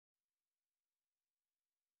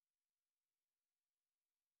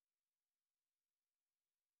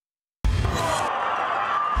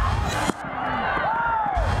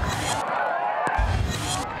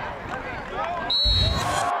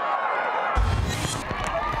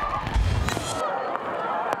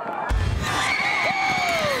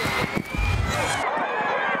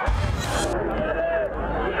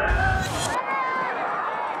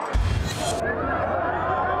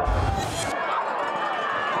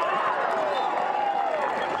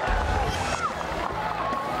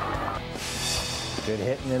Good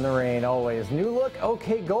hitting in the rain always. New look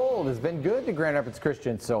OK Gold has been good to Grand Rapids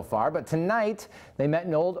Christian so far, but tonight they met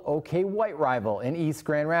an old OK White rival in East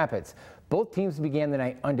Grand Rapids. Both teams began the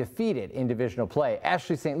night undefeated in divisional play.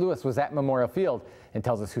 Ashley St. Louis was at Memorial Field and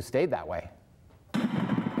tells us who stayed that way.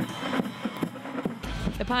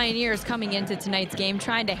 The Pioneers coming into tonight's game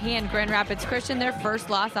trying to hand Grand Rapids Christian their first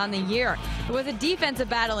loss on the year. It was a defensive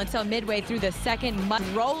battle until midway through the second.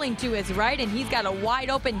 Rolling to his right, and he's got a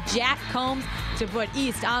wide open Jack Combs to put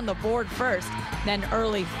East on the board first. Then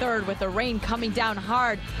early third with the rain coming down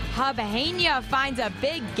hard. Hubhania finds a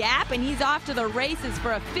big gap, and he's off to the races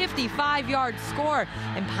for a 55-yard score.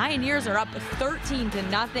 And Pioneers are up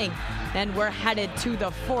 13-0. Then we're headed to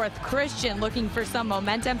the fourth. Christian looking for some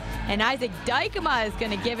momentum, and Isaac Dykema is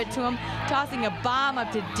going to give it to him, tossing a bomb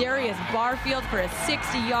up to Darius Barfield for a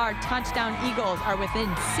 60-yard touchdown. Eagles are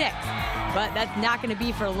within 6, but that's not going to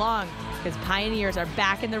be for long, because Pioneers are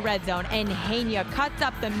back in the red zone, and Hania cuts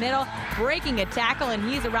up the middle, breaking a tackle, and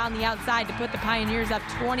he's around the outside to put the Pioneers up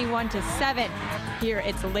 21-7. Here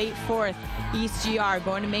it's late fourth. East GR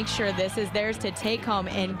going to make sure this is theirs to take home,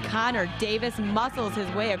 and Connor Davis muscles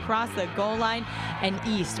his way across the goal line, and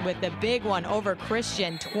East with the big one over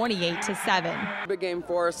Christian, 28-7. Big game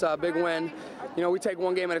for us, big win. You know, we take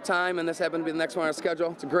one game at a time, and this happened to be the next one on our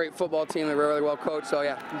schedule. It's a great football team. They're really well coached, so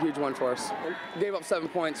yeah, a huge one for us. Gave up 7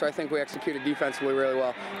 points, so I think we executed defensively really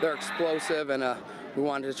well. They're explosive, and we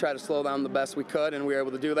wanted to try to slow down the best we could, and we were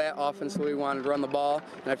able to do that. Offensively, we wanted to run the ball,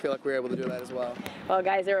 and I feel like we were able to do that as well. Well,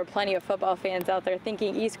 guys, there were plenty of football fans out there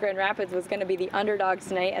thinking East Grand Rapids was going to be the underdogs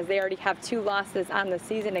tonight, as they already have 2 losses on the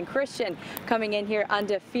season, and Christian coming in here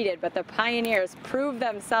undefeated. But the Pioneers proved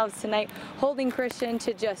themselves tonight, holding Christian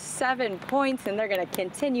to just 7 points, and they're going to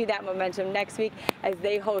continue that momentum next week as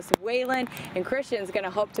they host Wayland, and Christian's going to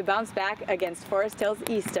hope to bounce back against Forest Hills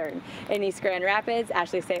Eastern. In East Grand Rapids,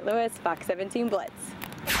 Ashley St. Louis, Fox 17 Blitz.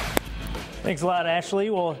 Thanks a lot, Ashley.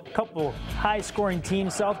 Well, a couple high-scoring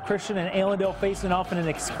teams, South Christian and Allendale, facing off in an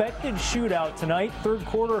expected shootout tonight. Third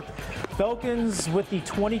quarter, Falcons with the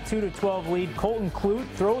 22-12 lead. Colton Clute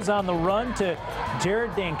throws on the run to Jared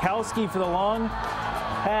Dankowski for the long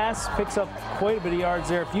pass. Picks up quite a bit of yards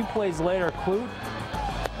there. A few plays later, Clute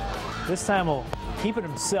this time will keep it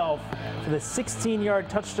himself for the 16-yard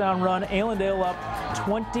touchdown run. Allendale up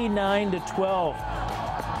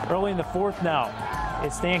 29-12. Early in the fourth now.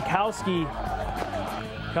 It's Dankowski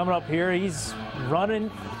coming up here. He's running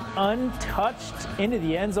untouched into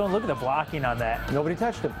the end zone. Look at the blocking on that. Nobody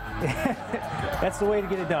touched him. That's the way to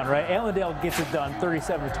get it done, right? Allendale gets it done,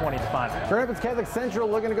 37-20 to final. Grand Rapids Catholic Central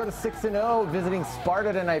looking to go to 6-0, visiting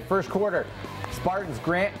Sparta tonight, first quarter. Spartans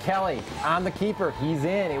Grant Kelly on the keeper. He's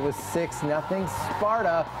in. It was 6-0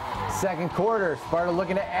 Sparta. Second quarter, Sparta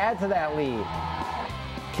looking to add to that lead.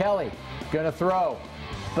 Kelly gonna throw.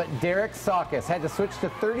 But Derek Saukus had to switch to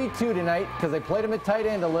 32 tonight because they played him at tight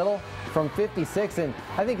end a little from 56, and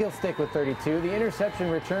I think he'll stick with 32. The interception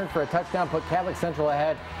return for a touchdown put Catholic Central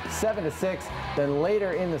ahead 7-6. Then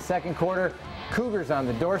later in the second quarter, Cougars on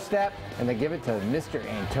the doorstep, and they give it to Mr.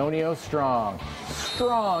 Antonio Strong.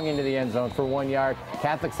 Strong into the end zone for 1 yard.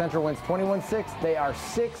 Catholic Central wins 21-6. They are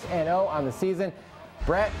 6-0 on the season.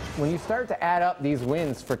 Brett, when you start to add up these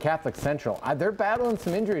wins for Catholic Central, they're battling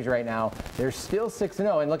some injuries right now. They're still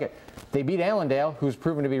 6-0. And look, they beat Allendale, who's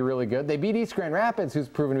proven to be really good. They beat East Grand Rapids, who's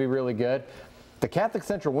proven to be really good. The Catholic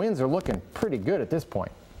Central wins are looking pretty good at this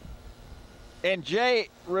point. And Jay,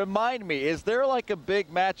 remind me, is there like a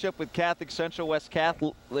big matchup with Catholic Central, West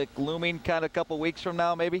Catholic looming kind of a couple weeks from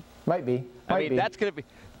now, maybe? Might be. That's going to be...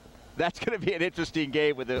 That's going to be an interesting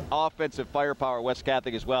game with the offensive firepower, West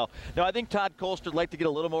Catholic as well. Now, I think Todd Colster would like to get a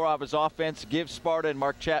little more out of his offense. Give Sparta and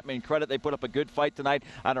Mark Chapman credit. They put up a good fight tonight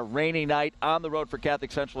on a rainy night on the road for Catholic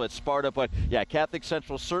Central at Sparta. But, yeah, Catholic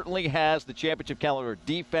Central certainly has the championship caliber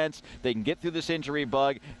defense. They can get through this injury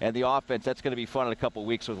bug, and the offense, that's going to be fun in a couple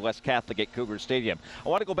weeks with West Catholic at Cougar Stadium. I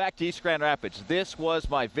want to go back to East Grand Rapids. This was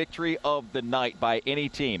my victory of the night by any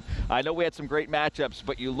team. I know we had some great matchups,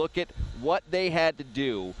 but you look at what they had to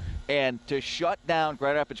do and to shut down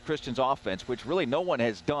Grand Rapids Christian's offense, which really no one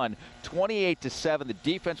has done, 28-7. The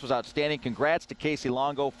defense was outstanding. Congrats to Casey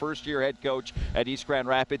Longo, first-year head coach at East Grand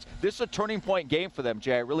Rapids. This is a turning point game for them,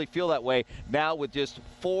 Jay. I really feel that way now with just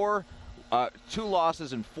 2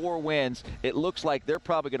 losses and 4 wins. It looks like they're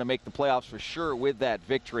probably going to make the playoffs for sure with that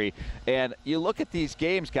victory. And you look at these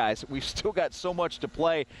games, guys, we've still got so much to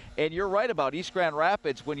play. And you're right about East Grand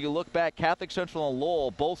Rapids. When you look back, Catholic Central and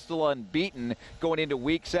Lowell both still unbeaten going into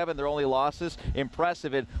Week 7. Their only losses,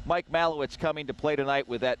 impressive. And Mike Malowitz coming to play tonight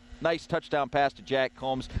with that nice touchdown pass to Jack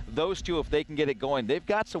Combs. Those two, if they can get it going, they've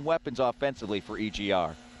got some weapons offensively for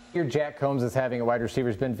EGR. Your Jack Combs is having a wide receiver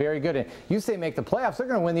has been very good. And you say make the playoffs, they're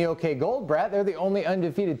going to win the OK Gold, Brett. They're the only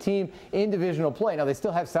undefeated team in divisional play. Now, they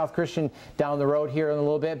still have South Christian down the road here in a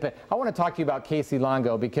little bit, but I want to talk to you about Casey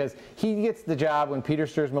Longo because he gets the job when Peter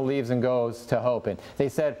Sturzma leaves and goes to Hope. And they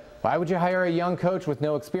said, why would you hire a young coach with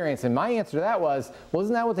no experience? And my answer to that was, well,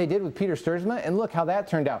 isn't that what they did with Peter Sturzma? And look how that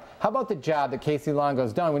turned out. How about the job that Casey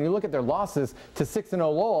Longo's done when you look at their losses to 6-0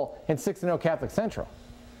 Lowell and 6-0 Catholic Central?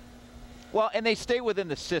 Well, and they stay within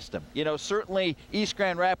the system. You know, certainly East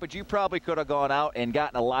Grand Rapids, you probably could have gone out and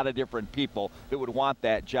gotten a lot of different people that would want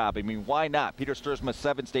that job. I mean, why not? Peter Sturzma,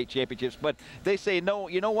 7 state championships. But they say, no,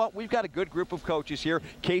 you know what? We've got a good group of coaches here.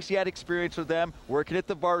 Casey had experience with them, working at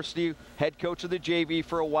the varsity, head coach of the JV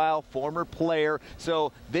for a while, former player.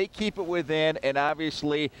 So they keep it within and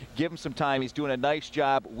obviously give him some time. He's doing a nice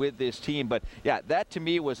job with this team. But, yeah, that to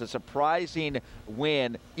me was a surprising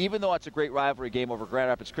win, even though it's a great rivalry game over Grand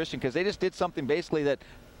Rapids Christian, because they just did something basically that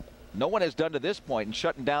no one has done to this point in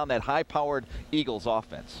shutting down that high-powered Eagles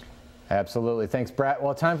offense. Absolutely. Thanks, Brett.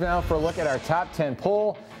 Well, time now for a look at our top 10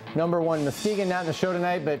 poll. Number 1, Muskegon, not in the show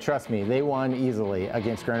tonight, but trust me, they won easily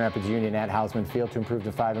against Grand Rapids Union at Hausman Field to improve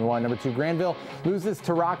to 5-1. Number 2, Granville loses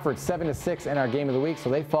to Rockford 7-6 in our game of the week, so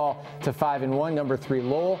they fall to 5-1. Number 3,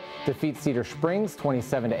 Lowell defeats Cedar Springs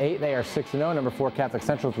 27-8. They are 6-0. Number 4, Catholic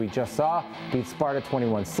Central, as we just saw, beats Sparta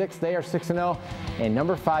 21-6. They are 6-0. And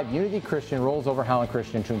number 5, Unity Christian rolls over Holland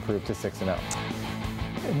Christian to improve to 6-0.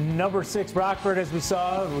 Number 6, Rockford, as we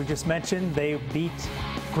saw, we just mentioned, they beat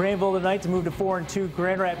Granville tonight to move to 4-2.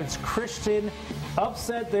 Grand Rapids Christian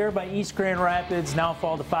upset there by East Grand Rapids, now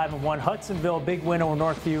fall to 5-1. Hudsonville, big win over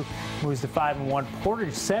Northview, moves to 5-1.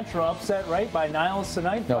 Portage Central upset right by Niles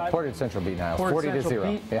tonight. No, Portage Central beat Niles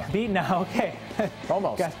 40-0. Beat now, okay.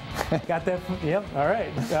 Almost. got that. Yep. All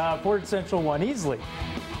right. Portage Central won easily.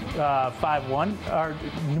 5-1, or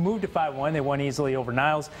moved to 5-1. They won easily over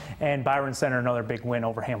Niles, and Byron Center another big win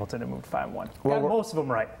over Hamilton and moved to 5-1. Got most of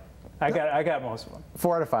them right. I got most of them.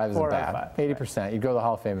 4 out of 5 isn't bad. 80%. You'd go to the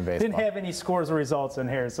Hall of Fame in baseball. Didn't have any scores or results in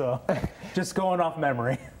here, so just going off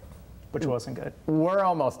memory, which wasn't good. We're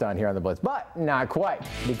almost done here on the Blitz, but not quite,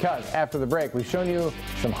 because after the break, we've shown you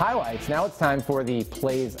some highlights. Now it's time for the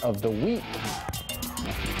plays of the week.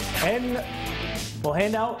 And we'll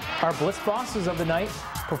hand out our Blitz bosses of the night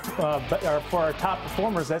for our top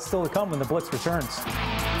performers. That's still to come when the Blitz returns.